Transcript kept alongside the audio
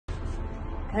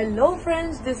Hello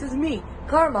friends, this is me,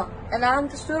 Karma, and I am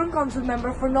the Student Council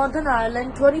member for Northern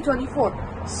Ireland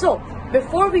 2024. So,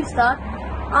 before we start,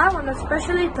 I want to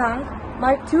specially thank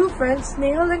my two friends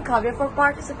Snehal and Kavya for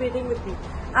participating with me,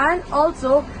 and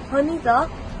also Hanita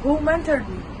who mentored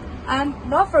me, and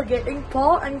not forgetting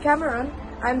Paul and Cameron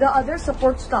and the other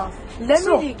support staff. Let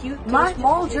me take you through my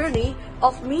small journey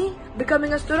of me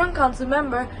becoming a Student Council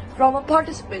member from a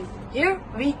participant. Here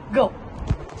we go.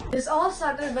 This all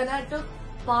started when I took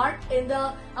part in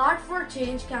the Art for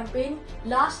Change campaign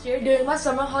last year during my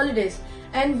summer holidays,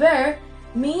 and where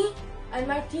me and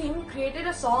my team created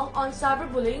a song on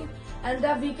cyberbullying and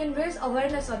that we can raise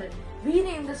awareness on it. We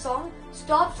named the song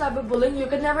Stop Cyberbullying, You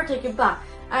Can Never Take It Back.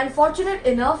 And fortunate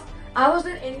enough, I was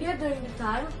in India during the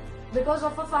time because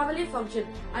of a family function,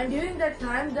 and during that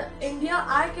time the India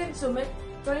I Can Summit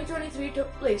 2023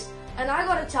 took place, and I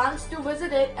got a chance to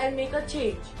visit it and make a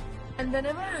change. And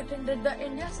whenever I attended the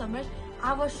India Summit,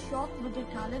 I was shocked with the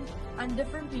talent and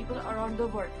different people around the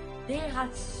world. They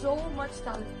had so much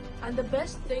talent, and the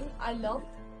best thing I loved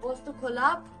was to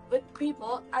collab with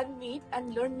people and meet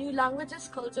and learn new languages,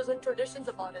 cultures and traditions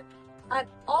about it. And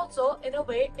also, in a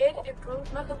way, it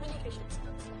improved my communication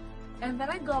skills. And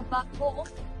when I got back home,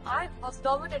 I was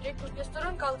nominated to be a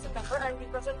Student Council member and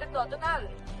represented Northern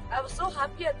Ireland. I was so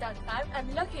happy at that time,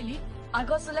 and luckily, I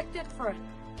got selected for it.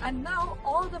 And now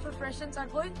all the preparations are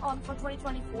going on for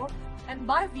 2024, and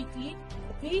bi-weekly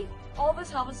we always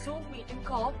have a Zoom meeting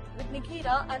call with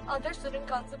Nikita and other Student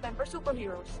Council member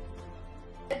superheroes.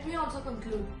 Let me also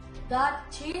conclude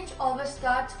that change always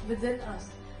starts within us,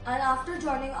 and after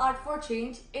joining Art for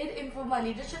Change, it improved my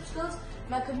leadership skills,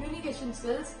 my communication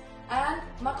skills and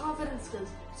my confidence skills.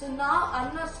 So now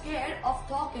I'm not scared of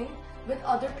talking with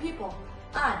other people.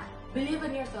 And believe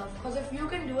in yourself, because if you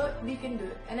can do it, we can do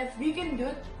it. And if we can do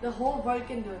it, the whole world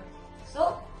can do it.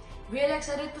 So, really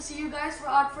excited to see you guys for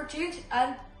Art for Change,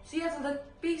 and see you till then.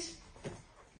 Peace.